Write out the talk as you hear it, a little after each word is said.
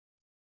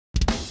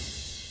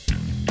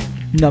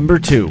Number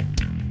 2.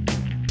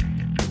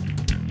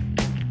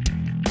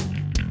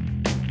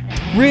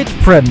 Ridge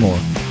Predmore,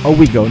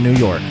 Owego, New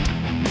York.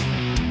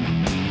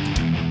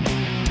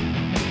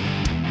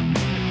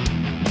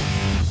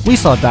 We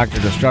saw Dr.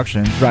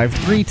 Destruction drive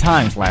 3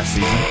 times last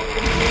season.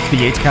 The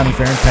Yates County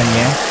Fair in Penn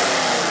Yan,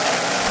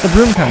 the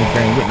Broome County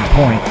Fair in Whitney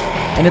Point,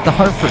 and at the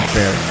Hartford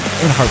Fair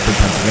in Hartford,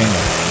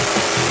 Pennsylvania.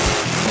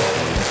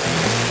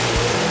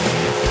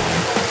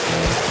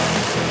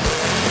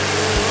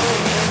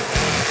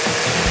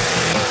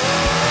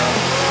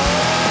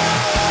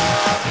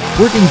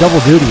 Working double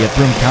duty at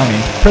Broome County,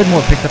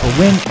 Predmore picked up a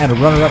win and a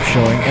runner-up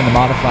showing in the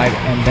modified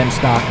and then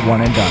stock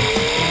one and done.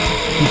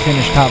 He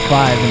finished top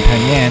 5 in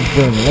Penn Yan,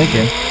 during the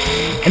Lincoln,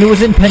 and it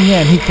was in Penn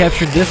Yan he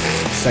captured this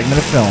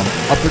segment of film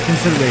up for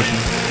consideration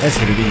as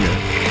Hit of the Year.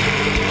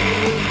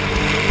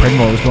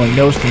 Predmore was going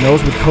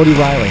nose-to-nose with Cotye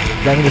Riley,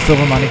 driving the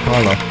silver Monte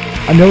Carlo.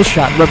 A nose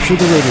shot ruptured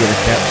the radiator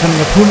cap,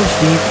 sending a plume of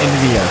steam into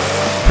the air.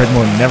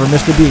 Predmore never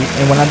missed a beat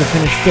and went on to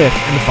finish 5th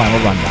in the final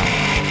rundown.